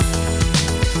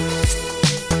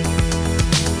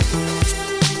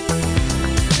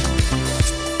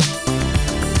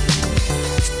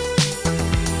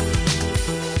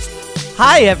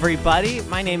Hi, everybody.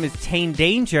 My name is Tane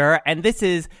Danger, and this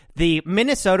is the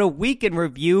Minnesota Week in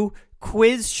Review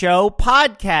Quiz Show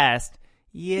podcast.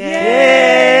 Yay!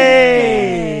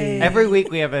 Every week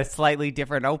we have a slightly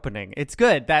different opening. It's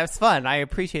good. That's fun. I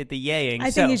appreciate the yaying. I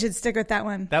think you should stick with that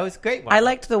one. That was a great one. I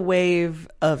liked the wave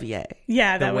of yay.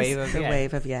 Yeah, the that wave was of The yay.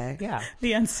 wave of yay. Yeah.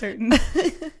 the uncertain.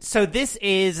 So this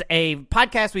is a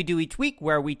podcast we do each week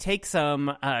where we take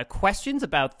some questions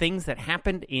about things that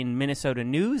happened in Minnesota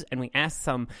news, and we ask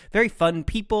some very fun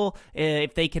people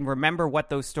if they can remember what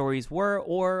those stories were,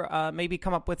 or maybe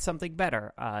come up with something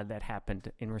better that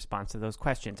happened in response to those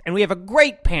questions. And we have a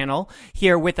great panel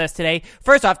here with us today.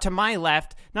 First off, to my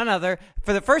left, none other,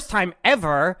 for the first time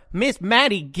ever, Miss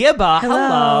Maddie Gibba.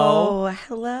 Hello.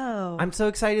 Hello. I'm so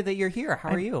excited that you're here. How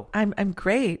are you? I'm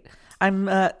great.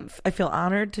 I feel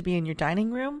honored to be in your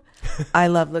dining room. I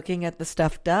love looking at the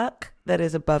stuffed duck that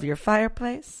is above your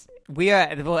fireplace. We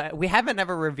haven't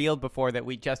ever revealed before that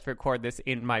we just record this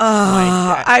in my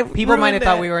people might have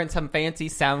thought we were in some fancy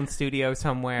sound studio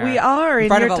somewhere. We are in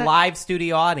front of a live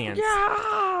studio audience.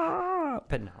 Yeah.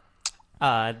 But no.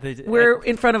 We're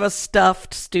in front of a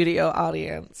stuffed studio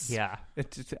audience. Yeah.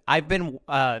 I've been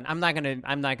I'm not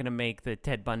gonna make the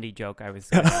Ted Bundy joke I was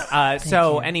gonna.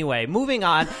 So anyway, moving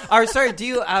on. Sorry, do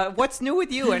you what's new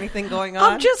with you? Anything going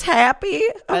on? I'm just happy.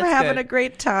 I'm That's having good. a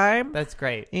great time. That's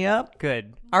great. Yep.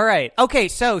 Good. All right. Okay,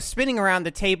 so spinning around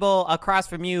the table across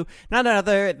from you, none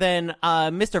other than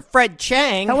Mr. Fred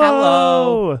Chang.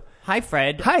 Hello. Hi,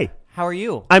 Fred. Hi. How are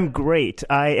you? I'm great.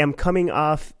 I am coming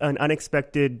off an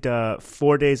unexpected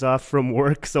 4 days off from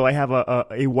work, so I have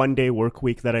a 1 day work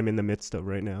week that I'm in the midst of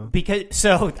right now. Because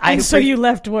So you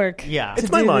left work. Yeah. It's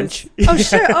my lunch. Oh,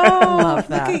 sure. Oh, Love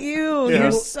that. look at you. Yeah.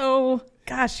 You're so...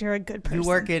 Gosh, you're a good person. You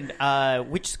work in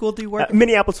which school do you work?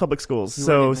 Minneapolis Public Schools, You work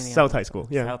so in Minneapolis. South High School.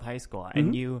 Yeah, South High School,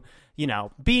 and you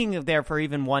know, being there for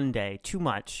even 1 day, too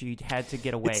much. You had to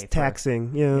get away. it's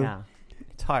taxing. Yeah. Yeah.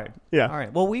 It's hard. Yeah. All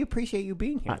right. Well, we appreciate you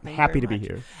being here. I'm Thank you happy very to be much.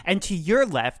 here. And to your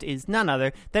left is none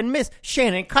other than Miss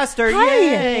Shannon Custer. Hi.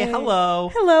 Yay!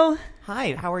 Hello. Hello.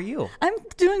 Hi. How are you? I'm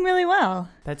doing really well.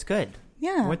 That's good.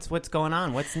 Yeah. What's going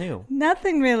on? What's new?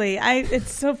 Nothing really.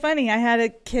 It's so funny. I had a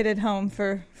kid at home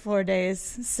for 4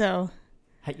 days, so...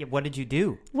 What did you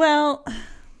do? Well,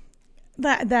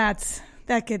 that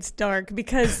gets dark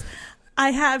because I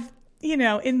have,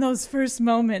 in those first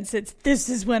moments, this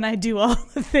is when I do all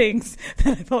the things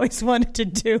that I've always wanted to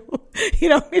do.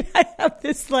 I have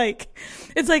this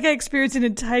it's like I experienced an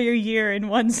entire year in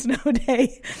one snow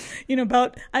day.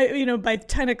 By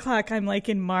 10 o'clock, I'm like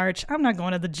in March. I'm not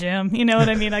going to the gym. You know what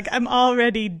I mean? Like I'm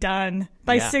already done.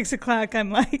 By 6 o'clock, I'm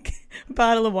like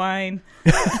bottle of wine,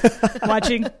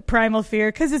 watching Primal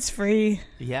Fear because it's free.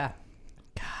 Yeah.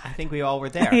 God. I think we all were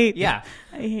there. I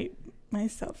hate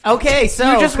myself. Okay,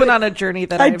 so You just went on a journey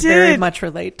that I I very did. much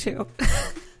relate to.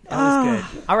 that was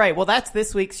good. All right, well, that's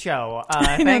this week's show.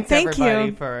 Thanks, thank everybody,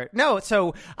 you. for... No,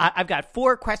 so I've got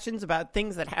 4 questions about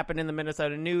things that happened in the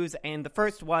Minnesota news, and the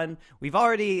first one, we've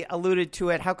already alluded to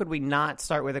it. How could we not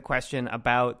start with a question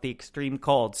about the extreme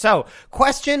cold? So,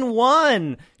 question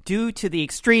 1, due to the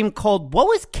extreme cold, what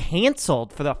was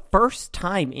canceled for the first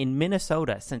time in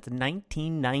Minnesota since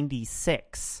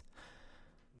 1996?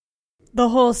 The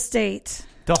whole state.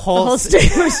 The The whole whole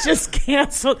state was just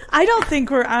canceled. I don't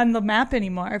think we're on the map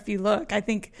anymore. If you look, I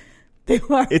think they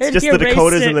were. It's just the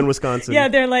Dakotas and then Wisconsin. Yeah,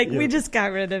 they're like, Yeah. we just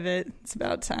got rid of it. It's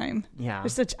about time. Yeah. We're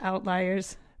such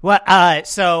outliers. Well,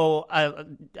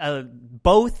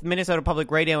 both Minnesota Public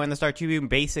Radio and the Star Tribune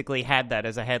basically had that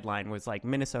as a headline, was like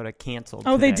Minnesota canceled.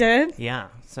 Oh, they today. did? Yeah.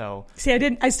 So See,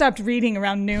 I stopped reading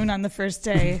around noon on the first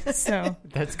day. So,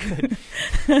 that's good.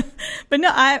 but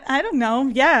no, I don't know.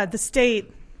 Yeah, the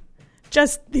state,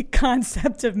 just the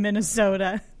concept of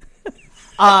Minnesota.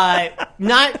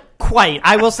 Not quite.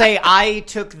 I will say I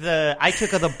took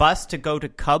the bus to go to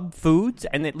Cub Foods,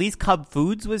 and at least Cub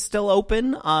Foods was still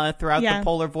open throughout the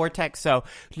polar vortex. So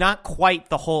not quite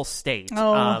the whole state. Oh,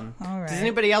 all right. Does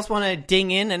anybody else want to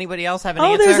ding in? Anybody else have an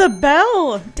answer? Oh, there's a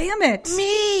bell. Damn it.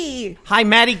 Me. Hi,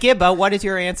 Maddie Gibba. What is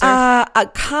your answer?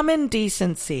 A common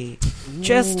decency.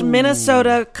 Just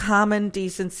Minnesota common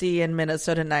decency and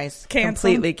Minnesota nice. Canceled?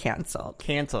 Completely canceled.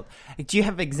 Canceled. Do you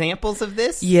have examples of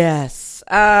this? Yes.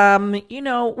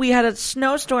 We had a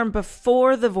snowstorm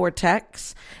before the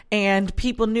vortex and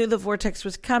people knew the vortex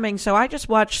was coming. So I just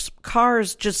watched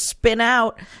cars just spin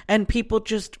out and people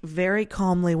just very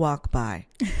calmly walk by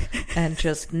and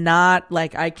just not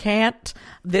like, I can't,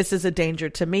 this is a danger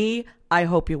to me. I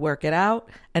hope you work it out.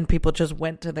 And people just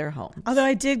went to their homes. Although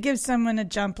I did give someone a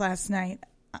jump last night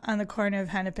on the corner of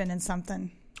Hennepin and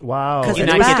something. Wow. 'Cause And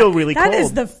it's it's back. still really That cold.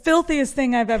 is the filthiest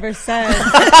thing I've ever said.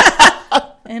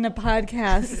 in a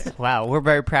podcast. Wow, we're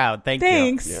very proud. Thank you.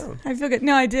 Thanks. Yeah. I feel good.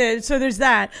 No, I did. So there's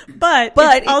that. But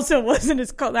it also wasn't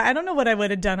as cold. I don't know what I would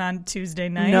have done on Tuesday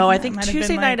night. No, I That think might have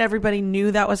Tuesday been night everybody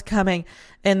knew that was coming.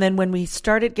 And then when we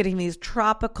started getting these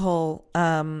tropical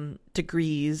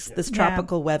degrees, this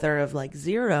tropical weather of like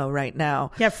 0 right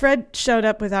now. Yeah, Fred showed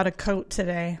up without a coat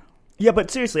today. Yeah,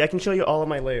 but seriously, I can show you all of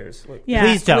my layers. Look. Yeah.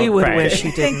 Please don't. We would Fred. wish you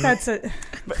I think didn't. that's a.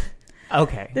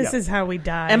 Okay. This is how we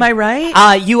die. Am I right?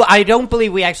 I don't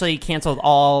believe we actually canceled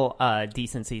all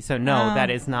decency. So no, that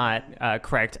is not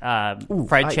correct.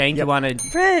 Fred Chang, you want to?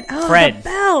 Fred? Oh, Fred. the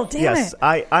bell. Damn Yes,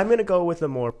 it. I'm going to go with a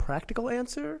more practical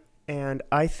answer, and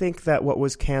I think that what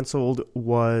was canceled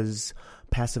was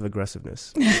passive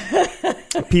aggressiveness.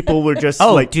 People were just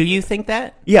like, do you think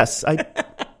that? yes,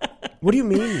 what do you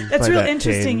mean? That's by real that,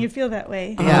 interesting. Jane? You feel that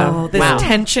way. Oh, this Wow.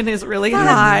 tension is really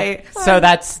high. So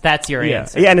that's your Yeah.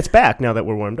 answer. Yeah, and it's back now that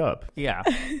we're warmed up. Yeah.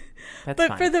 That's But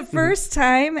fine. for the first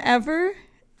time ever,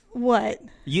 what?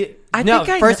 I no, think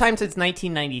I first know- time since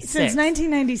 1996. Since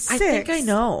 1996. I think I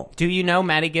know. Do you know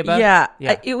Maddie Gibba? Yeah,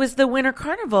 Yeah. it was the Winter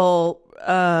Carnival.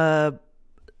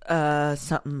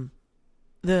 Something.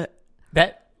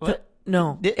 That what?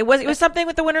 No, it was something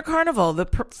with the Winter Carnival. The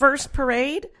first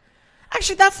parade.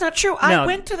 Actually, that's not true. I No.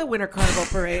 went to the Winter Carnival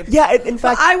parade. Yeah, in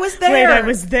fact, I was there. Wait, I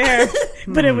was there,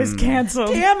 but it was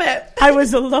canceled. Damn it! I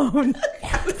was alone.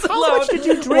 How much did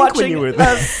you drink when watching you were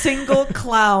there? a single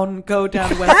clown go down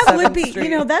West That 7th would be,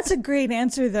 Street. that's a great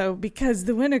answer though, because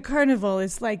the Winter Carnival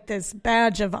is like this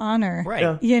badge of honor,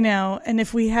 Right. Yeah. And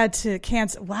if we had to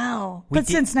cancel, wow, We but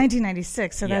did- since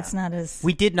 1996, so Yeah. that's not as.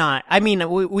 We did not. I mean,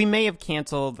 we may have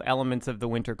canceled elements of the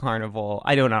Winter Carnival.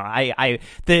 I don't know.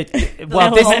 The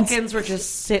Pumpkins were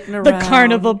just sitting around. the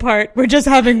carnival part. We're just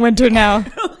having winter now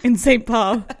in St.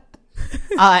 Paul.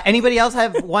 Anybody else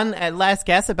have one last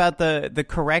guess about the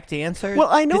correct answer? well,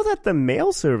 I know that the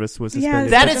mail service was Yeah,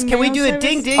 suspended. that the is. Can we mail do a service?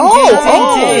 ding ding Oh, ding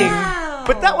oh. ding ding? Wow.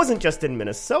 But that wasn't just in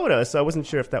Minnesota, so I wasn't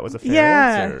sure if that was a fair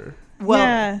Yeah. answer. Well,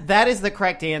 Yeah. that is the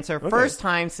correct answer. First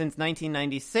time since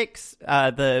 1996,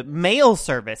 the mail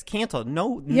service canceled.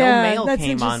 No Yeah, mail that's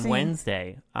came on interesting.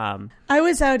 Wednesday. I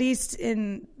was out east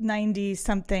in 90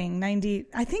 something, 90,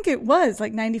 I think it was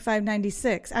like 95,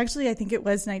 96. Actually, I think it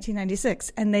was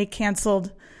 1996. And they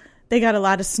canceled, they got a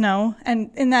lot of snow. And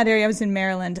in that area, I was in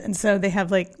Maryland. And so they have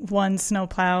like one snow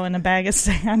plow and a bag of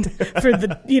sand for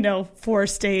the, 4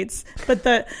 states.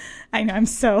 But I know, I'm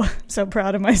so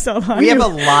proud of myself. We have a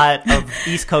lot of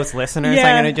East Coast listeners.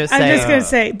 Yeah, I'm going to just say. I'm just going to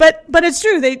say, but it's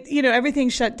true. They, everything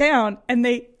shut down, and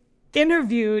they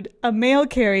interviewed a mail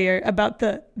carrier about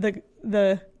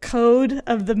the code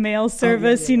of the mail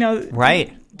service.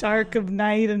 Right. Dark of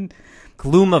night and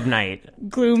Gloom of night.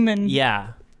 gloom and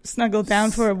Yeah. snuggle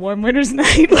down for a warm winter's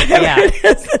night, whatever Yeah. it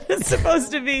is that it's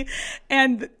supposed to be.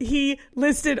 And he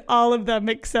listed all of them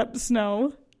except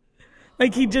snow.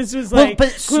 Like he just was Well, like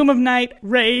but- gloom of night,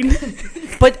 rain.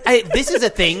 But this is a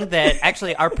thing that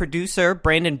actually our producer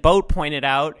Brandon Boat pointed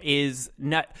out is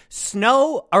not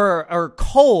snow or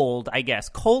cold. I guess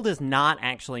cold is not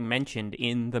actually mentioned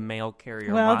in the mail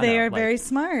carrier. Well, they motto. are very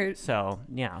smart. So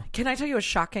yeah. Can I tell you a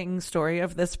shocking story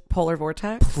of this polar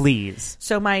vortex? Please.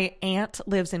 So my aunt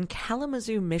lives in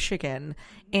Kalamazoo, Michigan,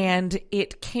 and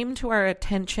it came to our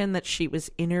attention that she was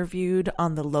interviewed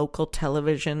on the local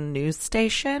television news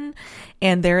station.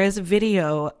 And there is a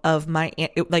video of my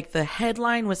aunt, like the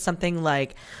headline was something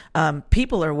like,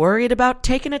 people are worried about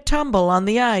taking a tumble on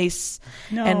the ice.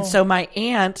 No. And so my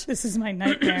aunt This is my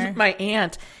nightmare. my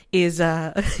aunt is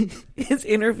is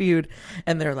interviewed,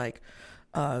 and they're like,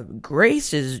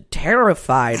 Grace is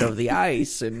terrified of the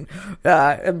ice, and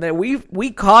then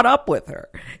we caught up with her,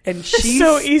 and she's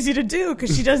so easy to do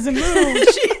because she doesn't move.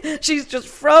 she's just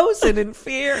frozen in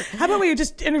fear. How about we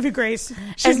just interview Grace?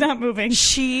 She's not moving.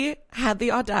 She had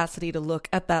the audacity to look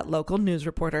at that local news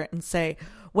reporter and say,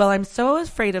 well, I'm so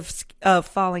afraid of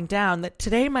falling down that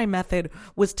today my method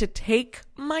was to take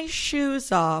my shoes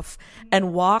off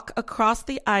and walk across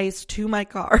the ice to my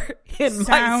car in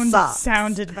my socks.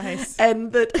 Sound advice.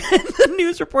 And the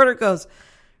news reporter goes,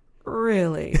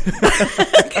 really?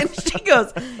 And she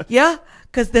goes, yeah,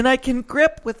 because then I can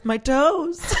grip with my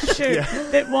toes. Sure,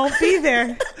 it won't be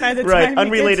there by the Right, time.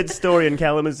 unrelated story in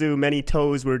Kalamazoo. Many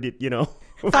toes were,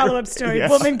 Follow-up story. Yes.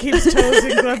 Woman keeps toes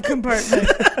in glove compartment.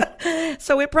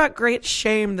 So it brought great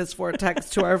shame, this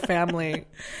vortex, to our family.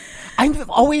 I'm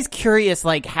always curious,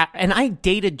 like, and I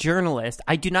date a journalist.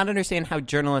 I do not understand how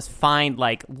journalists find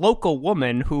like local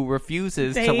woman who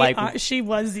refuses to like. She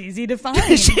was easy to find.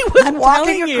 She was I'm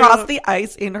walking telling across you, the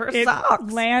ice in her it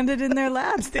socks. landed in their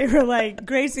laps. They were like,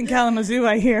 Grace in Kalamazoo,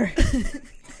 I hear.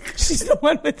 She's the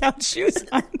one without shoes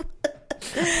on.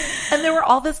 And there were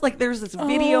all this, like, there's this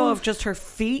video of just her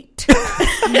feet.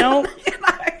 No.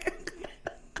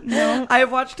 No. I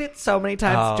have watched it so many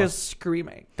times, just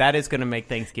screaming. That is going to make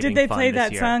Thanksgiving Did they fun play this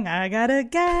that year. song? I got a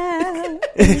gal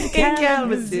In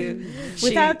Kalamazoo.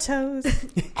 without toes.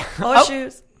 Or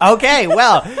shoes. Okay,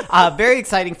 well, very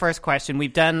exciting first question.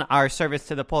 We've done our service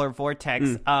to the polar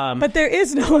vortex. But there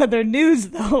is no other news,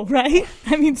 though, right?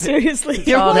 I mean, seriously.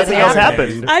 Nothing else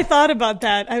happened. I thought about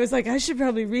that. I was like, I should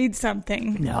probably read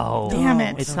something. No. Damn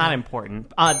it. It's not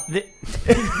important.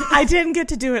 I didn't get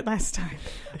to do it last time.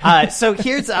 So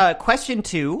here's question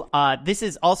 2. This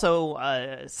is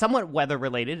also somewhat weather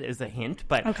related, as a hint.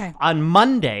 But Okay. on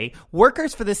Monday,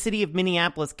 workers for the city of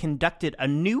Minneapolis conducted a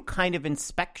new kind of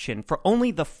inspection for only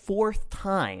the 4th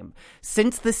time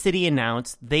since the city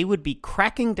announced they would be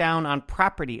cracking down on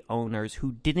property owners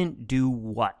who didn't do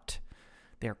what?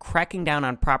 They're cracking down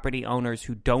on property owners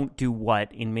who don't do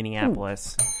what in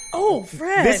Minneapolis? Oh,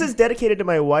 Fred. This is dedicated to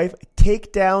my wife.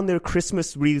 Take down their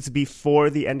Christmas wreaths before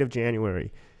the end of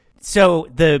January. So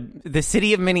the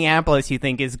city of Minneapolis, you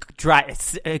think, is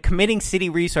committing city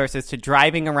resources to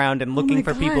driving around and looking my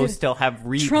for God. people who still have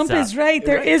wreaths Trump up. is right.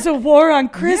 There is a war on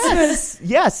Christmas.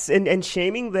 Yes, and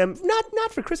shaming them,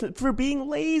 not for Christmas, for being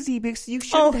lazy, because you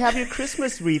shouldn't have your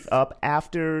Christmas wreath up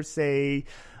after, say,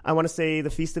 I want to say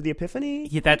the Feast of the Epiphany.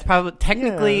 Yeah, that's probably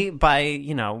technically by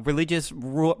religious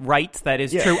rights. That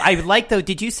is true. I like though.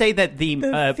 Did you say that the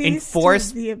Feast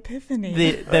of the Epiphany.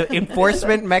 the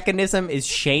enforcement mechanism is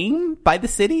shame by the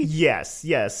city? Yes.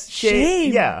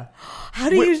 Shame. Yeah. How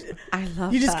do you? I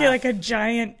love You just that. get like a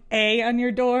giant A on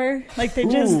your door, like they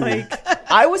just like.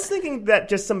 I was thinking that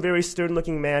just some very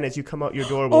stern-looking man, as you come out your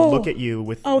door, will look at you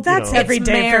with. Oh, that's you know, every It's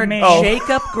day Mayor for me.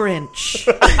 Jacob Grinch.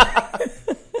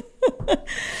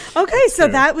 Okay, so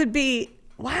that would be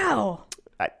wow.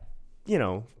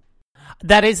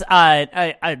 That is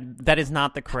that is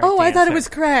not the correct. Oh, I thought it answer. was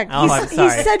correct. Oh, I'm sorry.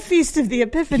 He said Feast of the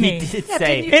Epiphany. He did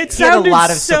say It he had a sounded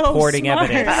lot of so supporting smart.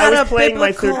 evidence. I was Not a playing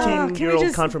my biblical- 13-year-old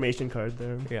just- confirmation card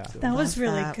there. Yeah. That was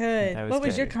really good. That was What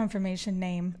was good. your confirmation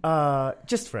name?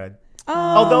 Just Fred. Oh,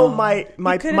 Although my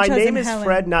could've name chosen is Helen.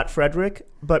 Fred, not Frederick,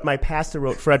 but my pastor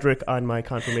wrote Frederick on my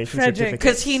confirmation Frederick. certificate.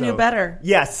 Because he knew so- better.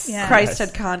 Yes. Yeah. Christ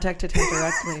had contacted him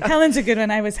directly. Helen's a good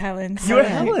one. I was Helen. You were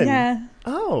Helen? Yeah.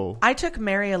 Oh. I took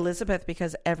Mary Elizabeth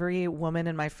because every woman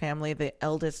in my family, the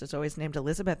eldest, is always named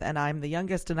Elizabeth, and I'm the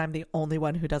youngest, and I'm the only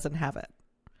one who doesn't have it.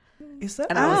 Is that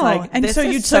And I was like, and this so is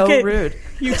you took so it rude.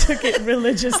 You took it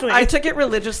religiously. I took it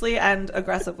religiously and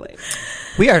aggressively.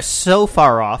 We are so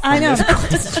far off. From I know.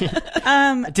 This question.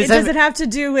 Does it have to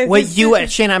do with? Wait,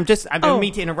 his- Shane, I don't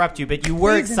mean to interrupt you, but you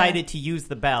were Please excited to use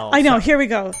the bell. I know. so- Here we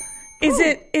go. Is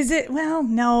it? Well,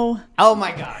 no. Oh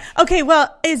my god. Okay.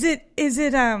 Well, is it?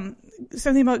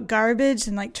 Something about garbage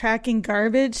and like tracking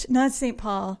garbage? No, that's St.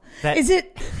 Paul. That- Is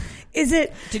it?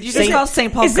 Did you just call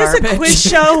St. Paul Is this garbage? a quiz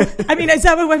show? I mean, is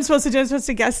that what I'm supposed to do? I'm supposed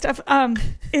to guess stuff.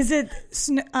 Is it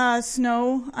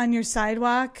snow on your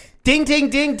sidewalk? Ding, ding,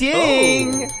 ding,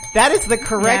 ding. That is the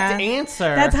correct Yeah.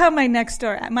 answer. That's how my next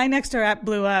door app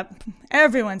blew up.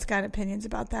 Everyone's got opinions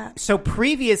about that. So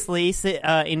previously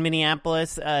in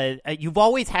Minneapolis, you've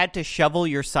always had to shovel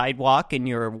your sidewalk and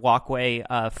your walkway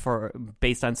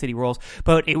based on city rules,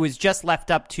 but it was just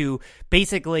left up to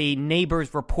basically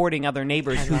neighbors reporting other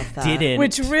neighbors who didn't.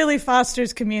 Which really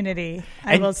fosters community,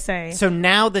 I will say. So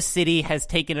now the city has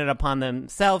taken it upon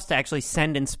themselves to actually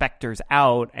send inspectors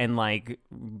out and like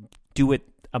do it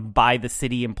by the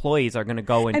city employees are going to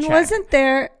go and And check. wasn't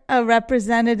there a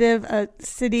representative, a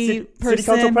city person, City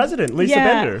Council President, Lisa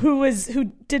Bender. who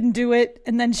didn't do it,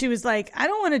 and then she was like, "I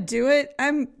don't want to do it.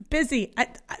 I'm busy.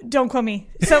 Don't quote me."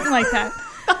 Something like that.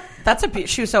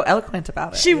 She was so eloquent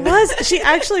about it. She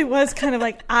actually was kind of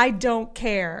like, "I don't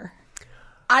care."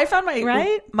 I found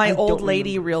my old don't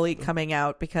lady really coming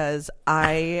out because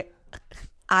I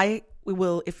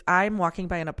will, if I'm walking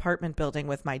by an apartment building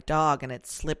with my dog and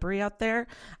it's slippery out there,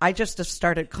 I just have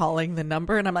started calling the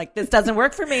number and I'm like, this doesn't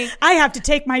work for me. I have to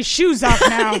take my shoes off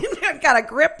now. I've got a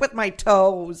grip with my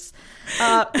toes.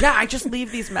 I just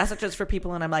leave these messages for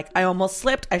people and I'm like, I almost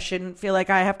slipped. I shouldn't feel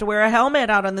like I have to wear a helmet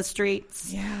out on the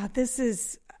streets. Yeah,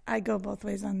 I go both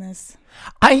ways on this.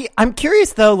 I'm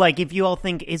curious though, like if you all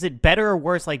think, is it better or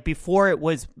worse? Like before it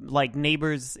was like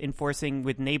neighbors enforcing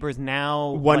with neighbors,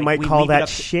 now One like, might we call leave it that up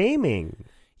to- shaming.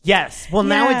 Yes. Well,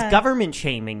 now Yeah. it's government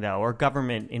shaming though, or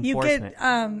government enforcement.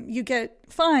 You get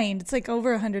fined. It's like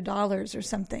over $100 or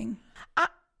something.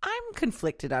 I'm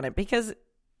conflicted on it because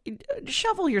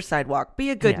shovel your sidewalk, be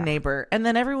a good Yeah. neighbor, and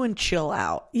then everyone chill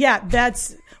out. Yeah,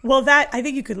 I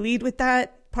think you could lead with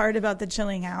that part about the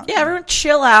chilling out. Yeah, everyone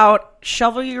chill out,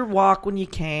 shovel your walk when you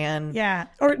can. Yeah.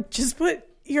 Or just put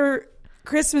your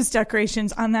Christmas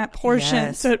decorations on that portion,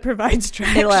 Yes. so it provides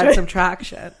traction. It'll add some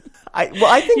traction.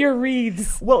 I think Your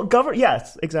wreaths. well,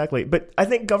 yes, exactly. But I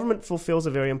think government fulfills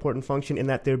a very important function in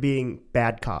that they're being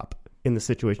bad cop in the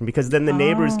situation, because then the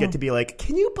neighbors get to be like,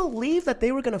 "Can you believe that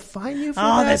they were going to fine you for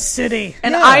Oh, that?" the city.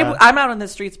 And Yeah. I'm out on the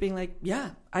streets being like, yeah,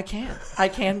 I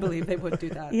can believe they would do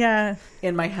that. Yeah.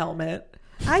 In my helmet.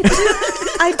 I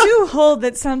do hold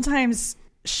that sometimes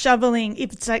shoveling,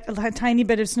 if it's like a tiny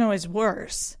bit of snow, is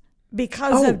worse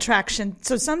because of traction.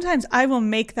 So sometimes I will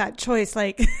make that choice.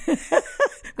 Like,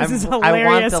 this is hilarious.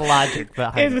 I want the logic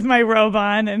behind With it. my robe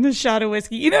on and a shot of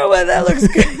whiskey. You know what? That looks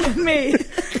good to me.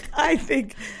 I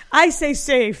think I say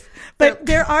safe. But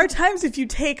there are times if you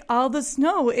take all the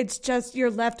snow, it's just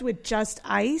you're left with just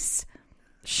ice.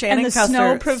 Shannon And the Custer,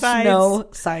 snow provides- snow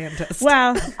scientist.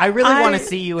 Wow. I really want to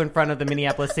see you in front of the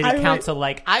Minneapolis City I would- Council.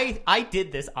 Like, I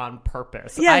did this on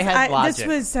purpose. Yes, I had logic.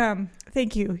 this was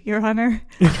thank you, Your Honor.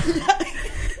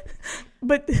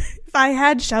 But if I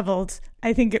had shoveled,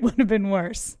 I think it would have been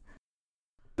worse.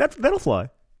 That'll fly.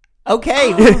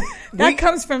 Okay. That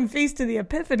comes from Feast of the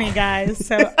Epiphany, guys.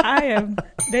 So I am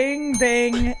ding,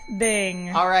 ding,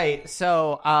 ding. All right.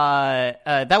 So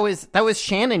that was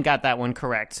Shannon got that one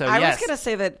correct. So I yes. was going to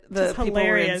say that the Just people were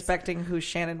hilarious. inspecting who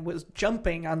Shannon was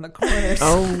jumping on the corners.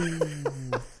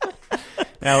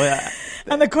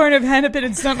 On the corner of Hennepin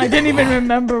and something I didn't even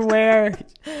remember where.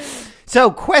 So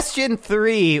question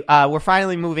 3, we're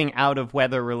finally moving out of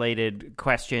weather-related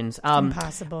questions.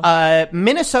 Impossible.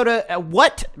 Minnesota,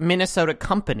 what Minnesota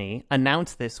company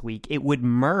announced this week it would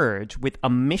merge with a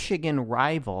Michigan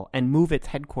rival and move its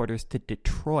headquarters to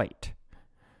Detroit?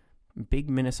 Big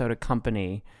Minnesota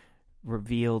company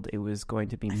revealed it was going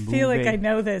to be moving. I feel like I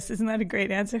know this. Isn't that a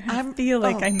great answer? I feel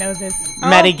like I know this.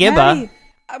 Maddie Gibba. Maddie.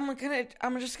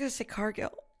 I'm just going to say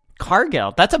Cargill.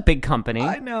 Cargill, that's a big company.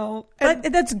 I know.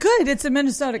 But that's good. It's a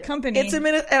Minnesota company. It's a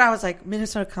minute, and I was like,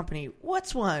 Minnesota company,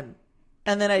 what's one?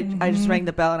 And then I just rang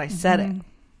the bell and I said it.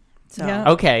 So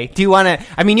Yeah. Okay. Do you want to?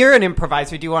 I mean, you're an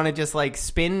improviser. Do you want to just like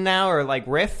spin now or like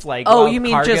riff? Like, oh, well, you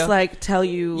mean Cargill? just like tell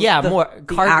you the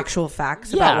Cargill. actual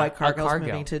facts Yeah, about why a Cargill's Cargill.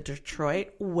 moving to Detroit?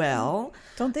 Well,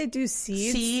 Don't they do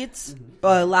seeds? seeds,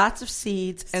 lots of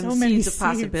seeds, and So many seeds of seeds.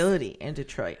 possibility in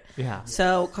Detroit. Yeah.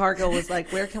 So Cargill was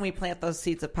like, where can we plant those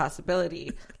seeds of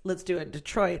possibility? Let's do it in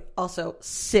Detroit. Also,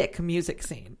 sick music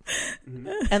scene.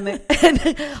 And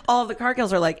all the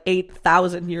Cargills are like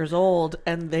 8,000 years old,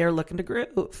 and they're looking to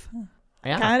groove.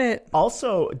 Yeah. Got it.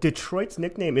 Also, Detroit's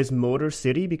nickname is Motor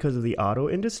City because of the auto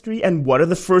industry. And what are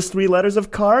the first 3 letters of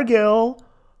Cargill?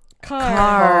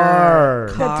 Car.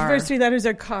 The first 3 letters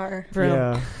are car.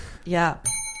 Yeah. Yeah.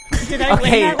 Did I win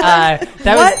Okay. that one?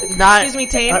 That was not. Excuse me,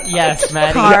 Tane. Yes,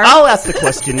 Maddie. Car. I'll ask the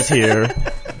questions here.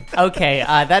 Okay.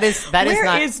 That is Where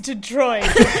not. is Detroit?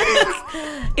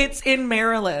 It's in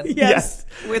Maryland. Yes.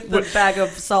 With the bag of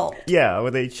salt. Yeah,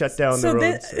 where they shut down So the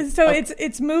roads.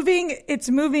 it's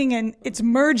moving and it's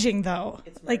merging though.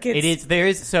 Like It is. There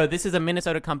is. So this is a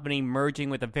Minnesota company merging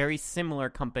with a very similar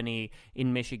company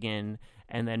in Michigan,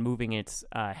 and then moving its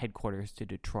headquarters to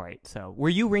Detroit. So, were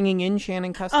you ringing in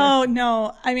Shannon Custer? Oh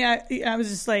no! I mean, I was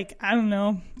just like, I don't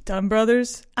know, Dunn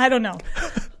Brothers. I don't know.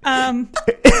 I'm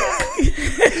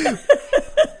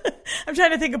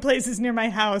trying to think of places near my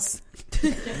house.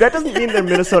 That doesn't mean they're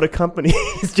Minnesota companies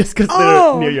just because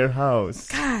Oh. they're near your house.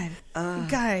 God,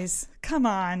 guys, come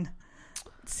on!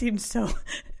 It seems so.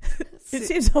 It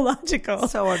seems illogical.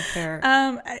 So unfair.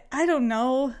 I don't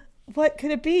know. What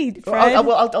could it be, Fred?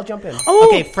 I'll jump in. Oh,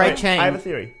 Okay, Fred Chang. I have a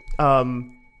theory.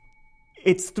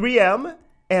 It's 3M,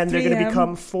 and they're going to 3M.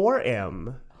 become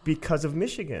 4M because of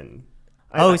Michigan.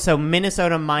 So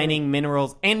Minnesota mining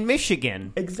minerals and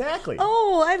Michigan. Exactly.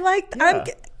 Oh, I like. Yeah.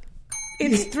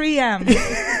 It's 3M.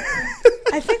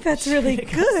 I think that's really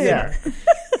good. Yeah.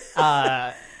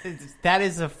 That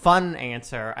is a fun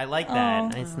answer. I like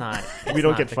that. Oh. It's not. We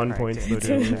don't not get the fun correct points answer. for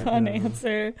doing It's a that. fun no.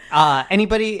 answer.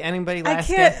 Anybody I last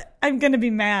can't. guess? I'm gonna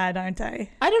be mad, aren't I?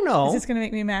 I don't know. Is this gonna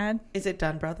make me mad? Is it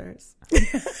Dunn Brothers?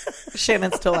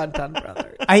 Shannon's still on Dunn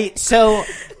Brothers. So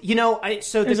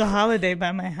There's a holiday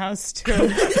by my house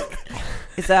too.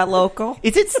 Is that local?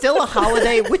 is it still a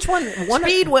holiday? Which one?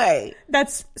 Speedway.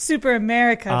 That's Super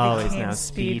America Oh, it's became now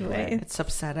Speedway. Speedway. It's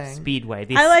upsetting. Speedway.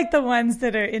 I like the ones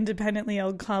that are independently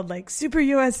owned, called like Super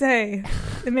USA.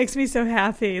 It makes me so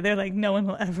happy. They're like, no one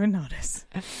will ever notice.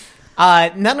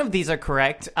 None of these are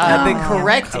correct. The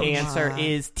correct come answer on.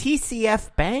 is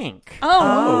TCF Bank.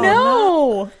 Oh,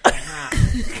 no!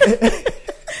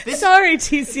 Sorry,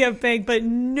 TCF Bank, but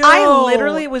no. I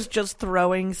literally was just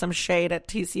throwing some shade at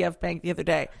TCF Bank the other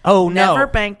day. Oh, no. Never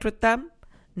banked with them.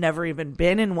 never even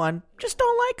been in one, just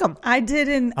don't like them. I did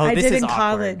in Oh, I this did is in awkward.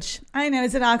 college. I know.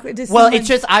 Is it awkward? Does Well, someone- it's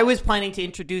just I was planning to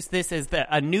introduce this as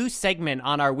a new segment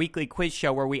on our weekly quiz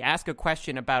show where we ask a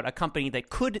question about a company that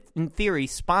could, in theory,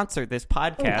 sponsor this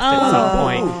podcast at some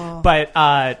point. But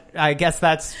I guess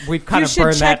we've kind you of should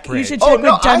burned check. that bridge. You should Oh, check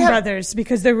no, with Dunn I have- Brothers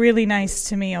because they're really nice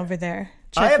to me over there.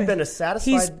 I Check have with- been a He's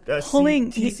satisfied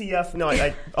pulling TCF.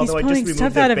 Although I pulling just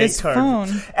stuff removed their out of bank his card.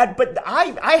 phone. But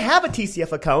I have a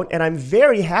TCF account, and I'm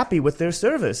very happy with their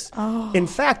service. Oh. In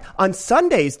fact, on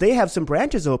Sundays they have some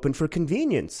branches open for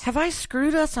convenience. Have I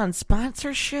screwed us on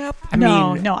sponsorship?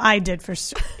 no, mean- no, I did for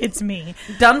sure. It's me.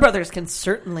 Dunn Brothers can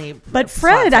certainly. But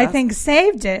Fred, sponsor I us. think,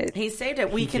 saved it. he saved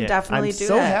it. We can did. definitely I'm do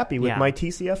so that. happy with Yeah. my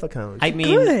TCF account. I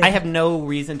mean, Good. I have no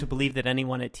reason to believe that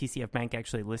anyone at TCF Bank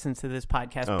actually listens to this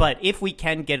podcast. Oh. But if we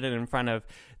can get it in front of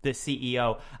the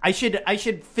CEO, I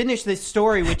should finish this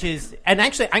story, which is, and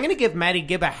actually, I'm going to give Maddie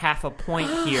Gibb a half a point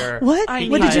here. What? I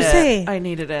What did you needed it. say? I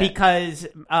needed it. Because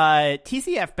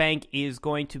TCF Bank is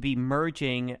going to be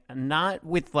merging, not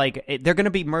with they're going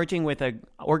to be merging with a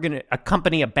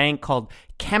company, a bank called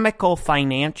Chemical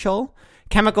Financial.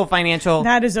 Chemical Financial.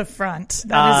 That is a front.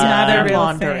 That is not they're a real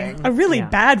laundering. thing. A really Yeah.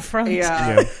 bad front.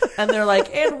 yeah. And they're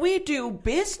like, and we do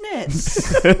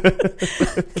business.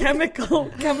 Chemical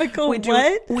We do,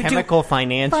 what? We do. Chemical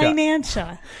Financial.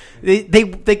 Financial. They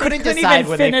couldn't couldn't decide even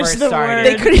when they finish first the started.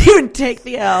 They couldn't even take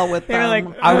the L with They were them.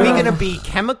 like, Are we Ugh. going to be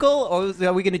chemical, or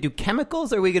are we going to do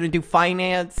chemicals, or are we going to do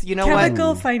finance? You know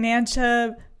Chemical what?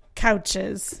 Financial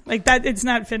couches. Like that, it's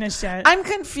not finished yet. I'm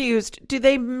confused. Do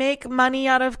they make money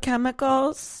out of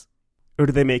chemicals? Or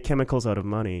do they make chemicals out of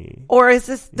money? Or is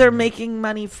this they're making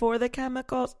money for the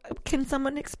chemicals? Can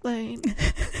someone explain?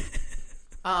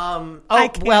 I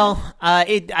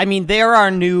can't. I mean, there are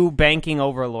new banking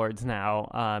overlords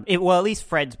now. At least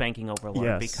Fred's banking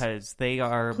overlord, Yes. because they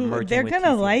are Who- merging they're with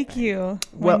gonna TCF like Bank. you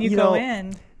when Well, you you go know,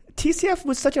 in. TCF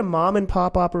was such a mom and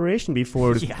pop operation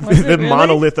before Yeah. Was it the really?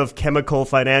 monolith of Chemical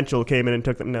Financial came in and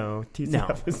took them. No, TCF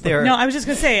No, was they're No, I was just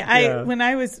gonna say, Yeah. when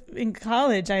I was in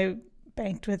college, I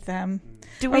banked with them.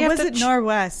 Do Or we have was to it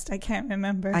Norwest? I can't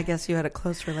remember. I guess you had a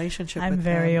close relationship I'm with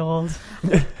very them. old.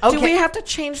 okay. Do we have to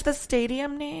change the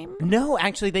stadium name? No,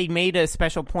 actually, they made a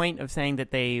special point of saying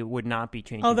that they would not be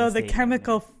changing. Although the stadium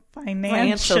Chemical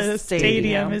Financial Financial Stadium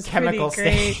Stadium. is Chemical pretty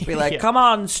great. Stadium. Be like, Yeah. come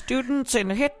on, students,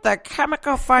 and hit the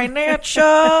Chemical Financial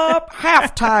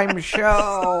halftime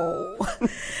show.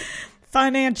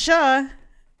 Financial.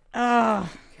 Oh.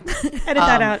 Edit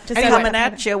that out. Just edit Coming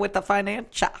that at you with the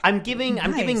financial. I'm giving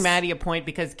Nice. Maddie a point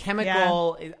because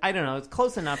chemical. I don't know. It's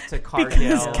close enough to Cargill.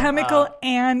 Because Chemical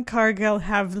and Cargill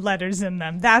have letters in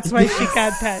them. That's why she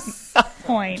got that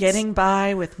point. Getting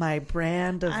by with my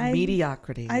brand of I-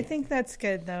 mediocrity. I think that's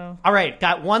good, though. All right,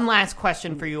 got one last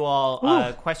question for you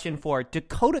all. Question 4: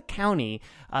 Dakota County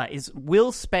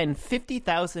will spend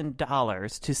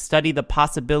 $50,000 to study the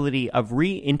possibility of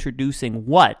reintroducing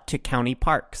what to county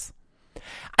parks?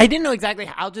 I didn't know exactly.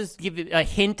 I'll just give you a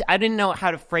hint. I didn't know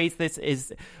how to phrase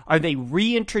this. Are they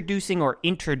reintroducing or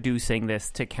introducing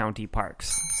this to county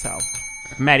parks? So,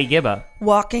 Maddie Gibba,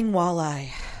 Walking walleye.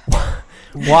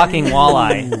 walking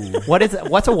walleye.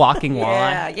 What's a walking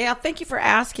walleye? Yeah. Thank you for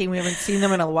asking. We haven't seen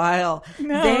them in a while.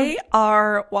 No. They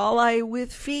are walleye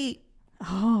with feet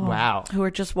Wow. who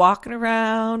are just walking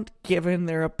around giving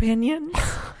their opinions.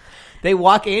 They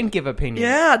walk and give opinions.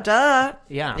 Yeah, duh.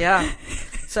 Yeah. Yeah.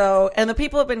 So, and the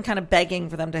people have been kind of begging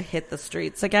for them to hit the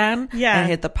streets again. Yeah. And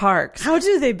hit the parks. How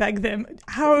do they beg them?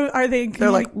 How are they?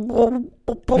 They're like, oh,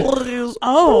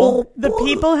 the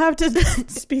people have to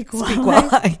speak Walleye?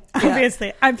 walleye. Yeah.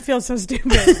 Obviously, I feel so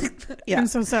stupid. Yeah. I'm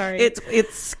so sorry.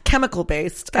 It's chemical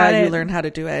based. Got You it. learn how to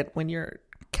do it when you're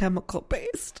chemical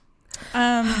based.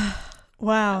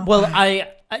 Wow. Well,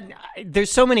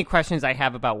 there's so many questions I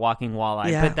have about walking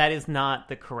walleye, Yeah. but that is not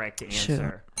the correct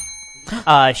answer.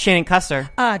 Shannon Custer.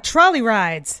 Trolley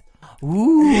rides.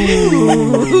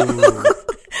 Ooh.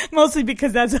 Mostly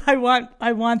because that's I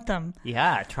want them.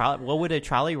 Yeah. What would a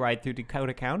trolley ride through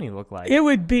Dakota County look like? It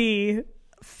would be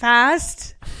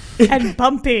fast and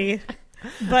bumpy,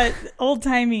 but old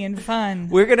timey and fun.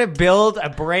 We're going to build a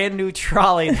brand new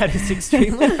trolley that is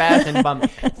extremely fast and bumpy.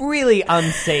 Really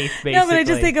unsafe, basically. No, but I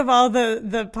just think of all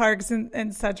the parks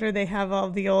and such where they have all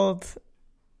the old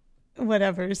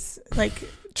whatevers, like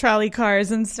trolley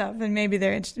cars and stuff, and maybe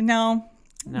they're interested. No.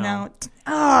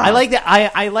 I like that.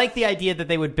 I like the idea that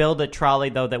they would build a trolley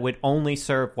though that would only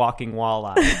serve walking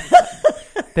walleye.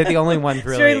 They're the only ones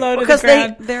really. It's very low to the Because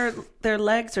ground. their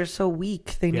legs are so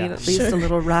weak, they Yeah. need at least a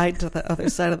little ride to the other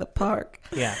side of the park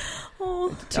Yeah.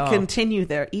 to continue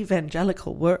their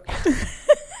evangelical work.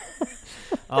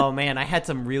 Oh man, I had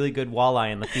some really good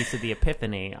walleye in the Feast of the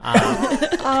Epiphany.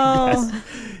 Oh,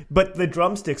 But the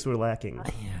drumsticks were lacking.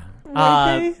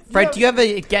 Fred, do you have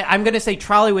a guess? I'm going to say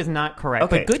trolley was not correct,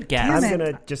 Okay. but good guess. Damn I'm it.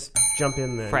 gonna just jump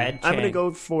in there. Fred I'm gonna Chang.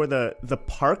 go for the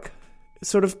park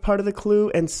sort of part of the clue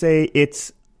and say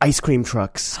it's ice cream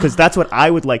trucks, because that's what I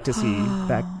would like to see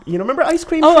back. Remember ice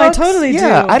cream Oh, I trucks? totally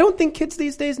yeah, do. I don't think kids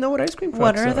these days know what ice cream trucks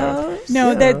What are those?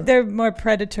 no, Yeah. they're more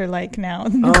Predator-like now.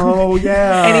 Oh,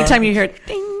 yeah. Anytime you hear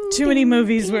ding, Too many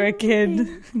movies where a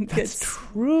kid gets...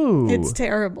 True. It's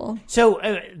terrible. So,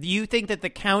 you think that the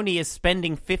county is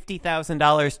spending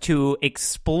 $50,000 to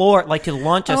explore, like to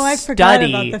launch a I forgot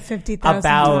study about the $50,000.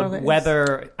 about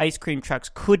whether ice cream trucks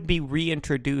could be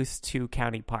reintroduced to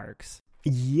county parks?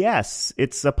 Yes,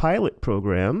 it's a pilot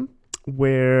program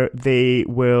where they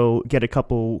will get a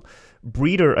couple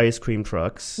breeder ice cream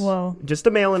trucks. Whoa. Just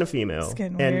a male and a female. It's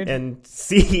getting weird. And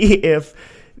see if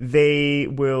they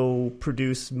will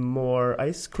produce more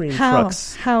ice cream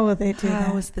trucks. How will they do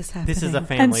how that? is this happening? This is a And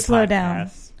family slow podcast.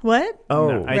 down. What? Oh,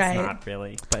 No, it's Right. not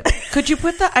really. But Could you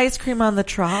put the ice cream on the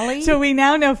trolley? So we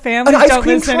now know families An ice don't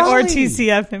cream listen or trolley.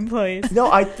 TCF employees.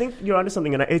 no, I think you're onto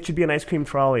something, and it should be an ice cream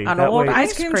trolley. An That old way-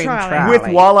 ice cream cream trolley. trolley. with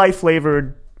walleye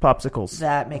flavored popsicles.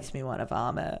 That makes me want to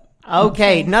vomit.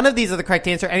 okay, none of these are the correct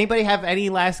answer. Anybody have any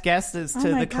last guess as to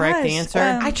Oh my the correct gosh, answer?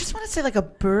 I just want to say like a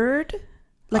bird,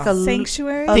 like a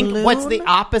Sanctuary? a Think what's the loon?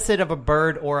 opposite of a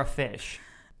bird or a fish?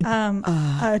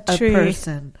 A a tree.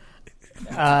 person,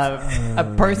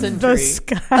 A person The tree.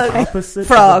 sky. Opposite.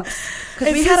 frogs. Because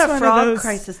Is we had this a one of frog those-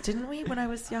 crisis, didn't we? When I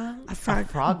was young. A frog.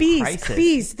 frog bees. crisis.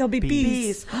 Bees. There'll be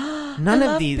bees. Bees. None I of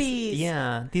love these. bees.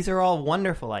 Yeah, these are all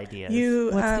wonderful ideas.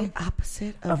 You. What's the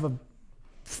opposite Of of,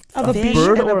 a of a fish bee.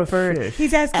 bird and or a a bird? fish?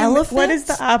 He's asking Elephant? what is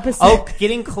the opposite. Oh,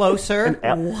 getting closer.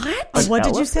 what? What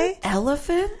did you elephant? say?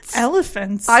 Elephants?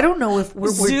 Elephants. I don't know if we're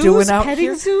Zoos? doing out Petting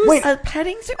here. zoos? Wait, a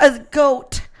petting zoo? A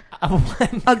goat.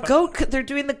 One- A goat. They're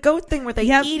doing the goat thing where they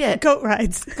Yep, eat it. Goat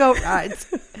rides. Goat rides.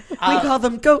 We call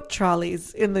them goat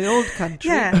trolleys in the old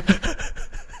country. Yeah.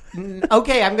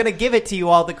 Okay, I'm going to give it to you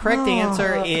all. The correct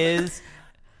answer is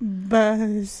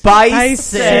Buzz.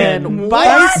 bison.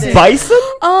 Bison. Bison?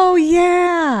 Oh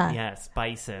yeah. Yes,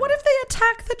 bison. What if they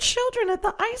attack the children at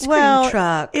the ice cream Well,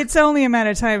 truck? it's only a matter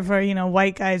of time before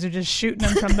white guys are just shooting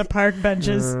them from the park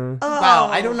benches. Wow,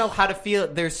 I don't know how to feel.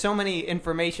 There's so many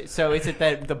information. So is it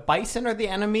that the bison are the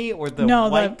enemy or the No,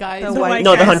 white the- guys? the white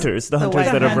No, the guys. hunters. The hunters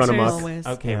white that have run hunters. amok. Always.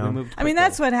 Okay, Yeah. we moved. I mean, quickly.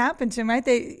 that's what happened to him, right?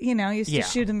 They, used to Yeah.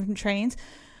 shoot them from trains.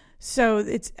 So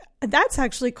that's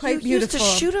actually quite you beautiful.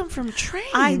 used to shoot them from trains.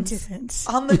 I didn't.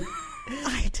 On the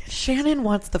I didn't. Shannon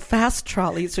wants the fast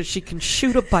trolley so she can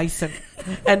shoot a bison,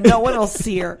 and no one will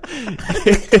see her.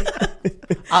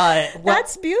 Well,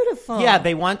 That's beautiful. yeah,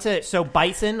 they want to. So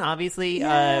bison, obviously,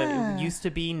 Yeah. used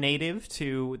to be native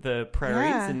to the prairies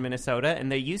Yeah. in Minnesota,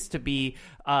 and there used to be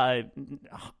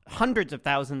hundreds of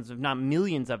thousands, if not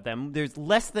millions, of them. There's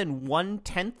less than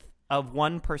 1/10 of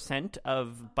 1%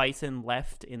 of bison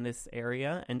left in this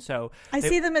area, and so I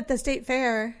see them at the state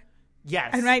fair, yes,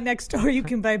 and right next door you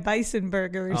can buy bison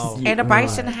burgers. Oh. And a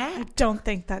bison hat. Don't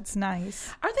think that's nice.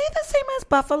 Are they the same as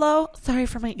buffalo? Sorry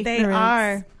for my ignorance. They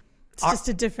are. It's just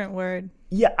a different word.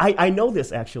 Yeah, I know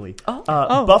this actually. Oh.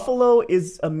 Buffalo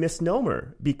is a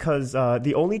misnomer because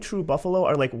the only true buffalo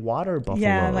are like water buffalo.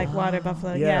 Yeah, like water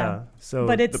buffalo. Yeah. Yeah. So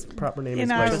But it's the proper name in is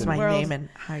our That was bison. my world. name in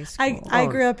high school. I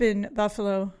grew up in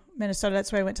Buffalo, Minnesota.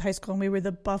 That's where I went to high school, and we were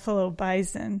the Buffalo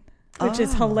Bison, which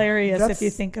is hilarious That's if you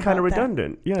think about kind of that.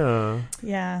 redundant. Yeah.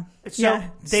 Yeah. So yeah.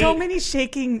 they- So many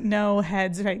shaking no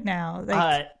heads right now.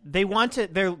 Like, they want to.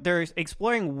 They're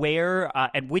exploring where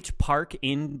at which park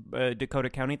in Dakota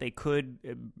County they could,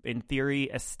 in theory,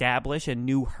 establish a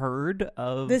new herd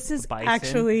of. this is bison.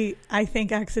 actually, I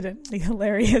think, accidentally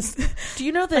hilarious. Do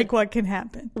you know that Like what can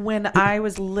happen? when I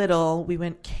was little, we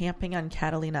went camping on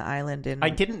Catalina Island in I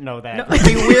didn't know that. It'd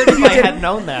be weird if I had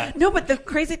known that. No, but the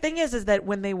crazy thing is that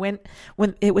when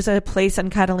it was a place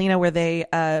in Catalina where they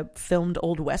filmed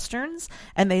old westerns,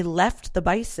 and they left the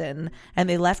bison and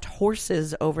they left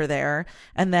horses over there,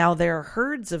 and now there are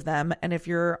herds of them. And if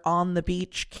you're on the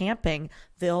beach camping,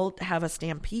 they'll have a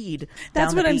stampede.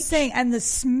 That's down what the I'm beach. saying. And the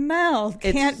smell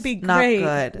It's can't be not great.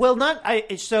 good. Well, not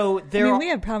I. So I there. mean, we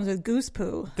had problems with goose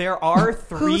poo. there are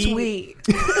three. Who's we?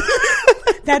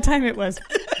 That time it was.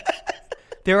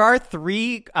 There are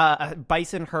three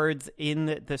bison herds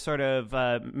in the sort of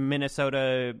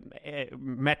Minnesota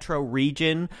metro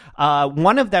region.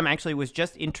 One of them actually was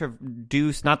just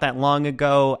introduced not that long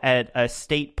ago at a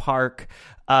state park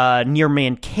near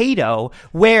Mankato,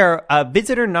 where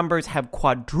visitor numbers have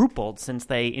quadrupled since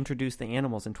they introduced the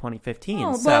animals in 2015.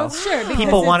 Oh, so well, sure. because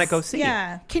people want to it's- go see.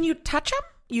 Yeah. Can you touch them?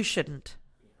 You shouldn't.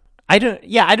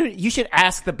 I don't. You should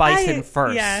ask the bison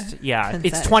first. yeah. It's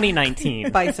Consent.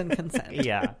 2019. Bison consent.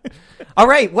 Yeah. All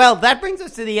right. Well, that brings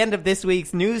us to the end of this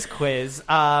week's news quiz.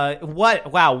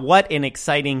 What an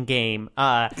exciting game.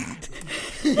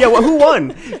 Yeah, well, who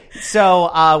won? So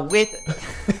with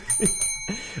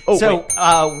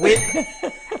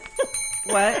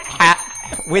What?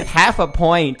 with half a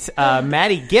point,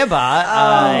 Maddie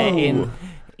Gibba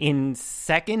in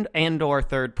second and or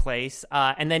third place,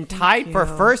 and then tied for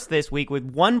first this week with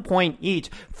 1 point each.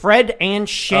 Fred and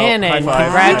Shannon, high five.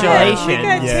 congratulations! We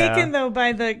got Yeah. taken though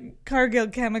by the Cargill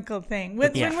chemical thing.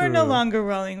 When Yeah. we're no longer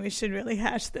rolling, we should really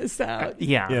hash this out.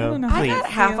 Yeah. I don't know I how got you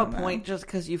half feel, a man. point just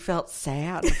because you felt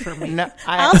sad for me. No,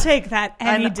 I'll take that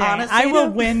any And day. honestly, I will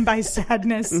though- win by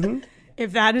sadness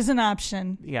if that is an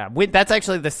option. yeah, that's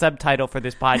actually the subtitle for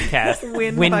this podcast.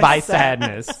 Win Win by by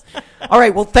sadness. All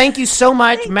right. Well, thank you so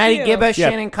much, Thank Maddie you. Gibba, Yeah.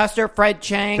 Shannon Custer, Fred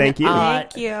Chang. Thank you.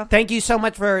 Thank you. Thank you so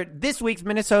much for this week's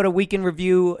Minnesota Week in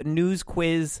Review News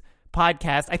Quiz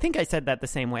podcast. I think I said that the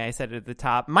same way I said it at the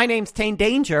top. My name's Tane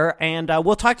Danger, and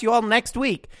we'll talk to you all next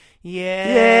week.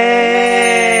 Yay!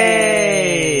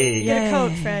 Yay! Get a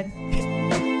coat, Fred.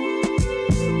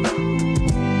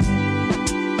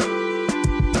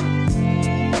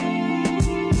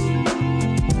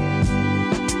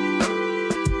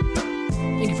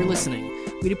 Thank you for listening.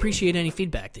 We'd appreciate any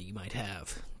feedback that you might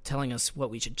have, telling us what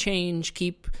we should change,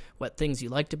 keep, what things you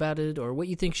liked about it, or what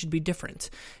you think should be different.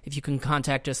 If you can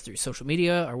contact us through social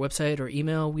media, our website, or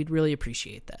email, we'd really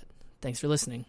appreciate that. Thanks for listening.